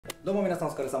どうも皆さん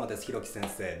お疲れ様です。ひろき先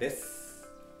生です。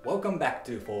Welcome back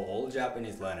to For All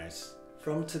Japanese Learners.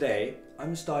 From today,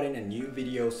 I'm starting a new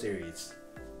video series.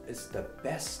 It's the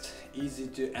best, easy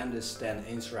to understand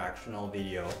instructional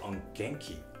video on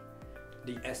Genki,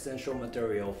 the essential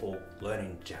material for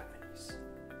learning Japanese.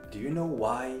 Do you know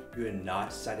why you're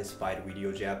not satisfied with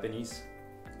your Japanese?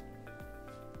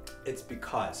 It's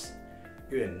because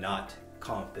you're not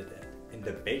confident in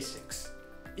the basics.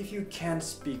 If you can't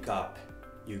speak up,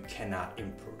 you cannot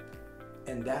improve.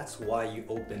 And that's why you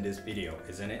opened this video,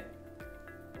 isn't it?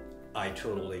 I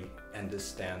totally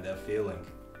understand that feeling.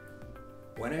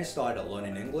 When I started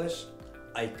learning English,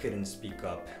 I couldn't speak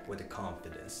up with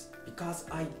confidence because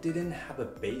I didn't have a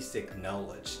basic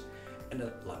knowledge in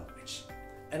the language.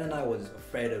 And then I was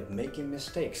afraid of making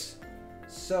mistakes.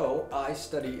 So I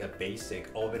studied a basic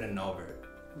over and over.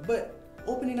 But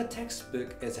opening a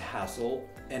textbook is a hassle,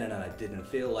 and then I didn't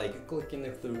feel like clicking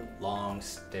through long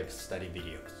step study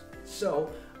videos.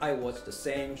 So I watched the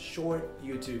same short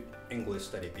YouTube English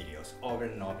study videos over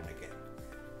and over again.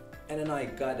 And then I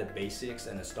got the basics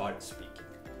and I started speaking.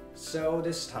 So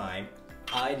this time,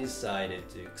 I decided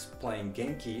to explain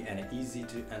Genki in an easy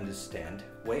to understand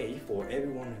way for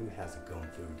everyone who has gone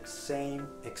through the same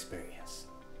experience.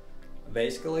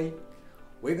 Basically,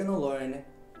 we're gonna learn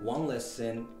one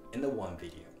lesson in the one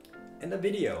video. In the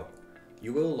video,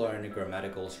 you will learn the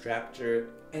grammatical structure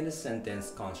and the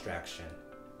sentence construction,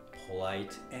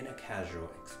 polite and a casual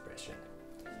expression,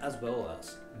 as well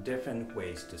as different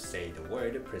ways to say the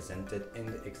word presented in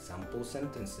the example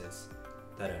sentences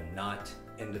that are not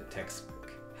in the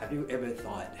textbook. Have you ever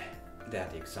thought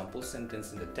that the example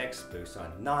sentences in the textbooks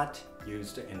are not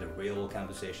used in the real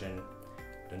conversation?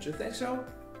 Don't you think so?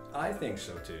 I think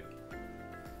so too.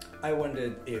 I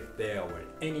wondered if there were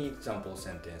any example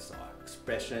sentences or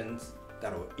expressions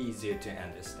that were easier to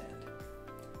understand.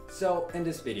 So in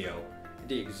this video,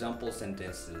 the example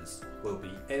sentences will be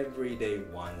everyday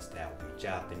ones that we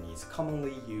Japanese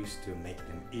commonly use to make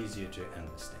them easier to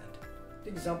understand. The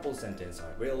example sentences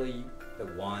are really the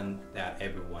one that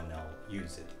everyone will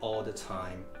use it all the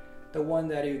time, the one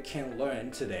that you can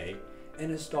learn today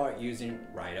and start using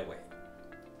right away.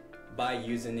 By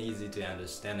using easy to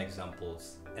understand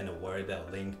examples and a word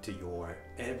that link to your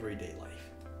everyday life,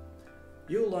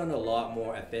 you'll learn a lot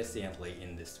more efficiently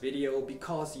in this video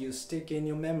because you stick in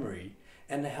your memory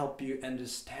and help you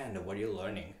understand what you're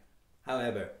learning.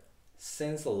 However,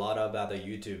 since a lot of other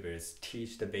YouTubers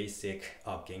teach the basic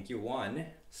of Genki 1,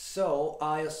 so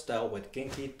I'll start with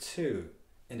Genki 2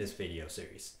 in this video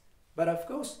series. But of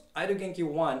course, I do Genki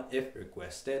 1 if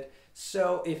requested,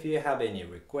 so if you have any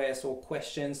requests or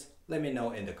questions, let me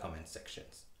know in the comment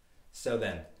sections. So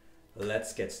then,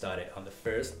 let's get started on the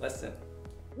first lesson.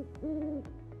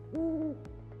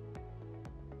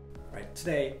 Right,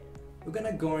 today, we're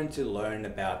gonna go into learn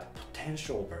about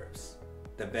potential verbs,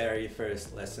 the very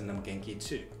first lesson of Genki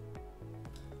 2.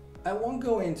 I won't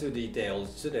go into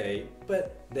details today,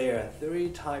 but there are 3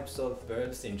 types of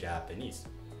verbs in Japanese: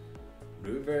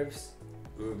 root verbs,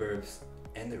 wu verbs,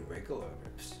 and the regular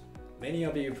verbs. Many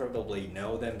of you probably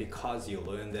know them because you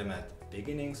learned them at the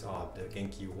beginnings of the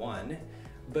Genki 1,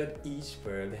 but each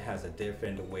verb has a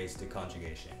different ways to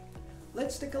conjugation.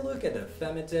 Let's take a look at the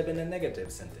affirmative and the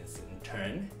negative sentence in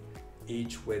turn,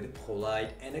 each with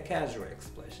polite and a casual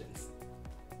expressions.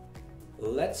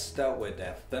 Let's start with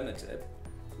the affirmative.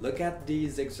 Look at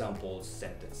these example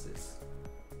sentences.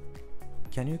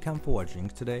 Can you come for a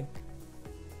drink today?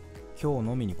 今日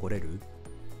飲みに来れる?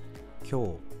 今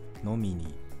日飲み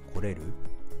に来れる?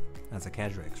 As a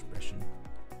casual expression.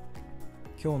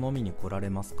 今日飲みに来られ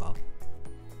ますか?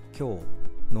 今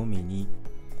日飲みに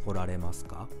来られます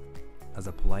か? As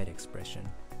a polite expression.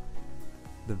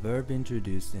 The verb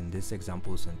introduced in this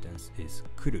example sentence is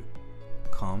kuru,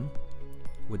 come,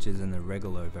 which is an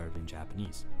irregular verb in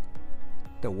Japanese.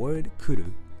 The word kuru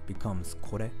becomes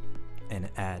kore and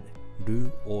add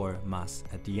ru or mas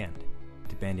at the end,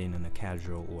 depending on a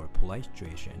casual or polite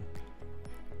situation.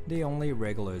 The only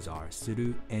regulars are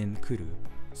suru and kuru,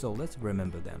 so let's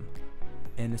remember them.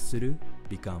 And suru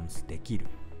becomes dekiru.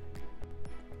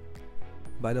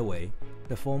 By the way,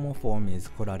 the formal form is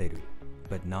korareru,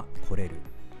 but not koreru.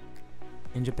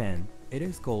 In Japan, it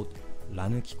is called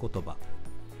ranuki kotoba,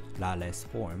 la-less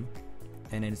form,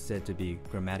 and it is said to be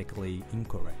grammatically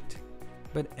incorrect.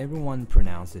 But everyone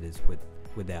pronounces it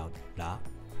without ra.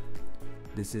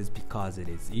 This is because it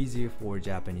is easier for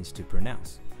Japanese to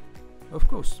pronounce. Of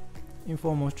course, in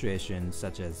formal situations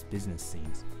such as business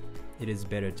scenes, it is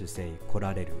better to say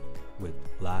korareru with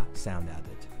la sound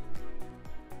added.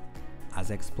 As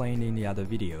explained in the other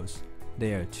videos,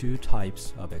 there are 2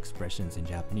 types of expressions in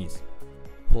Japanese: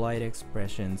 polite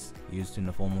expressions used in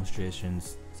the formal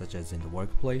situations such as in the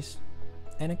workplace,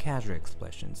 and casual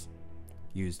expressions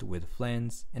used with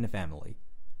friends and family.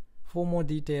 For more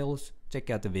details, check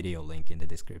out the video link in the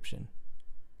description.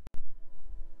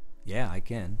 Yeah, I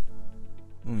can.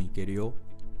 いけるよ。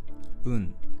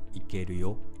いける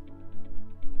よ。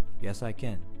Yes, I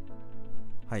can.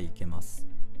 はい、いけます。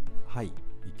はい、い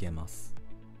けます。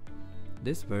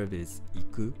This verb is 行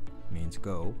く means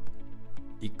go.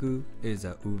 行く is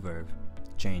a u verb.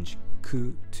 Change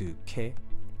く to け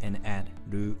and add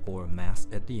る or mas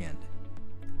at the end.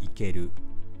 行ける、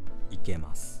行け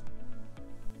ます。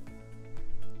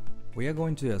We are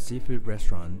going to a seafood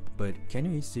restaurant, but can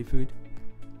you eat seafood?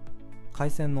 海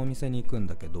鮮のお店に行くん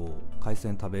だけど、海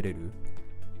鮮食べれる？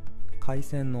海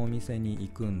鮮のお店に行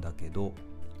くんだけど、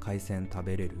海鮮食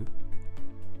べれる？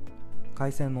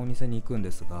海鮮のお店に行くん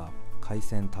ですが、海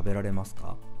鮮食べられます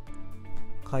か？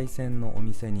海鮮のお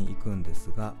店に行くんで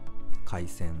すが、海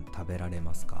鮮食べられ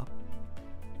ますか？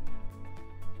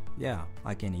 Yeah,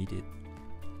 I can eat it.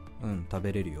 食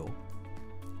べれるよ。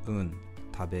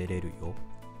食べれるよ。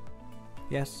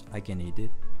Yes, I can eat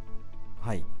it.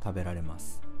 はい、食べられま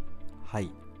す。は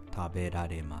い、食べら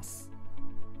れます。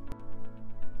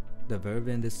The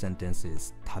verb in this sentence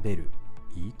is 食べる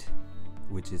eat,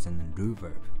 which is an ru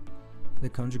verb. The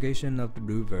conjugation of the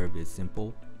ru verb is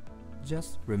simple.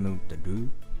 Just remove the ru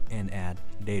and add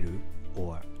れる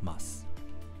or mas.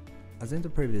 As in the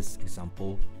previous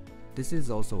example, this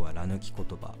is also a ら抜き言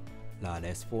葉 la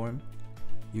less form.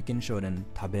 You can shorten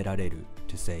食べられる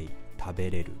to say 食べ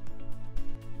れる.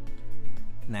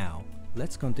 Now,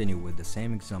 let's continue with the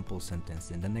same example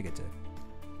sentence in the negative.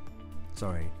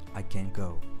 Sorry, I can't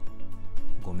go.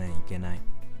 ごめん、行けない。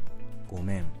ご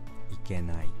めん、行け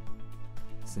ない。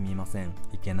すみません、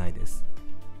行けないです。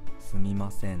すみ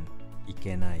ません、行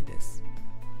けないです。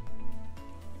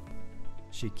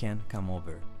She can't come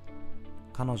over.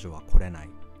 彼女は来れない。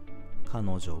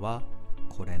彼女は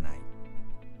来れない。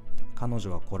彼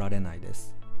女は来られないで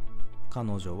す。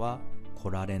彼女は来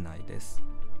られないです。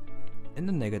In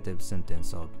the negative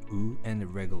sentence of u and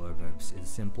irregular verbs is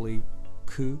simply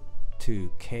く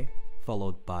to け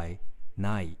followed by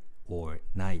ない or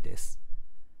ないです。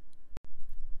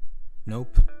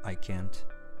Nope, I can't.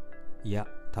 いや、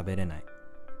食べれない。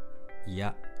い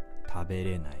や、食べ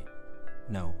れない。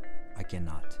No, I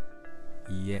cannot.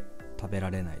 いいえ、食べら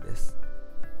れないです。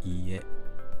いいえ、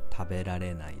食べら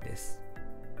れないです。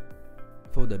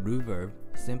For the ru verb,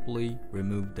 simply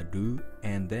remove the ru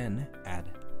and then add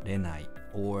れない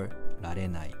or られ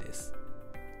ないです。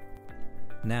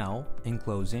Now, in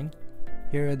closing,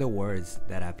 here are the words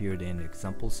that appeared in the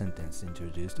example sentence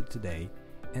introduced today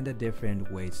and the different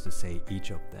ways to say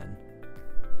each of them.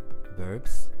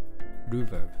 Verbs, ru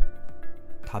verb,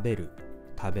 食べる、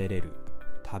食べれる、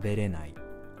食べれない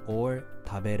or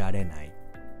食べられない。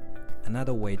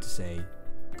Another way to say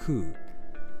食う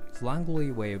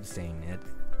Slangly way of saying it,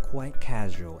 quite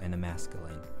casual and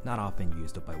masculine, not often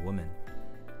used by women.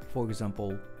 For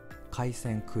example, 海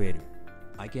鮮食える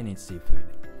I can eat seafood.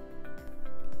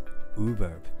 U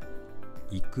verb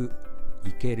行く、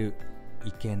行ける、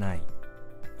行けない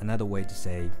Another way to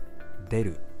say 出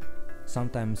る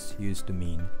sometimes used to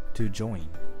mean to join.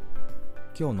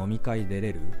 今日飲み会出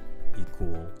れる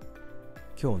equal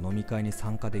今日飲み会に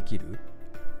参加できる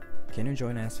Can you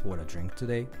join us for a drink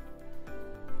today?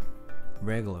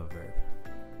 Regular verb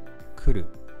来る、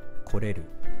来れる、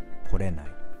来れない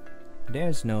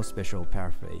There's no special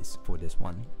paraphrase for this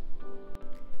one.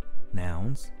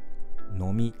 Nouns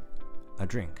飲み a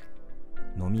drink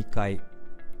飲み会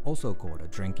also called a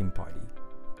drinking party.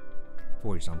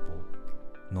 For example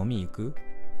飲み行く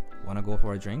Wanna go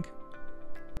for a drink?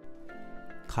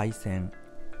 海鮮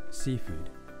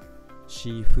seafood シ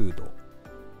ーフード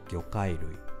魚介類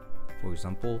For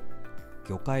example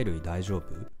魚介類大丈夫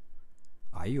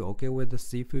Are you okay with the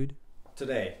seafood?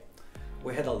 Today,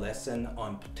 we had a lesson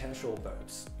on potential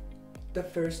verbs. The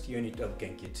first unit of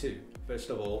Genki 2. First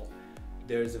of all,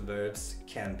 there's verbs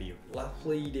can be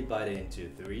roughly divided into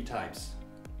 3 types.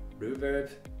 Ru verb,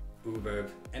 u verb,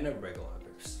 and irregular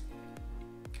verbs.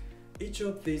 Each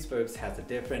of these verbs has a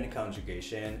different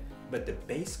conjugation, but the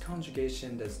base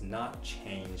conjugation does not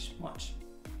change much.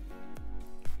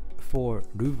 For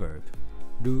ru verb,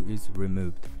 ru is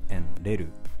removed and reru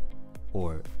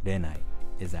or renai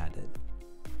is added.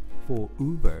 For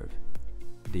u verb,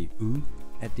 the u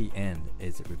at the end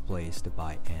is replaced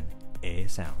by an a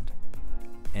sound,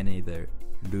 and either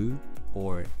ru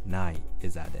or nai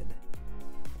is added.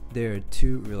 There are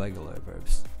 2 irregular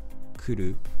verbs,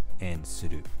 kuru and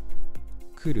suru.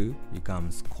 Kuru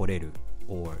becomes koreru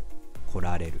or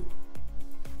korareru.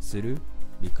 Suru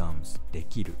becomes で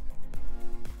きる。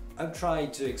I've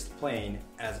tried to explain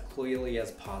as clearly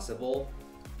as possible,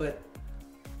 but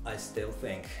I still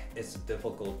think it's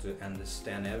difficult to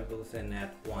understand everything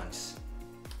at once.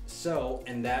 So,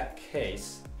 in that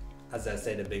case, as I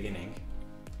said at the beginning,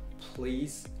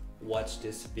 please watch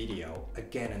this video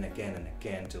again and again and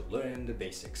again to learn the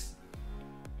basics.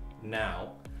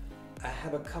 Now, I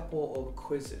have a couple of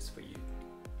quizzes for you.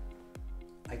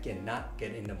 I cannot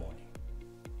get in the morning.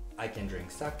 I can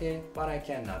drink sake, but I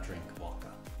cannot drink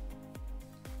vodka.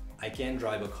 I can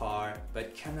drive a car,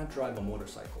 but cannot drive a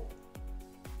motorcycle.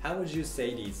 How would you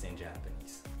say these in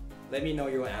Japanese? Let me know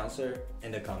your answer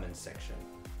in the comments section.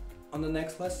 On the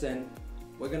next lesson,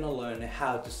 we're gonna learn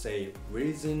how to say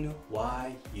reason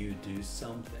why you do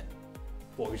something.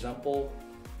 For example,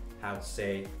 how to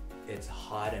say it's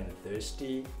hot and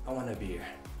thirsty, I want a beer.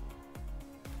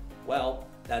 Well,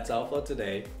 that's all for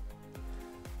today.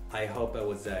 I hope I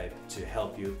was able to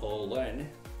help you all learn.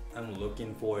 I'm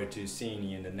looking forward to seeing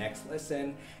you in the next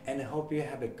lesson and I hope you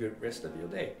have a good rest of your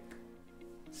day.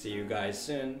 See you guys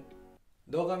soon.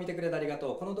 動画を見てくれてありが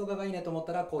とう。この動画がいいねと思っ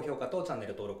たら高評価とチャンネ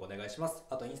ル登録お願いします。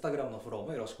あと Instagram のフォロー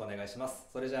もよろしくお願いします。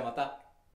それじゃあまた。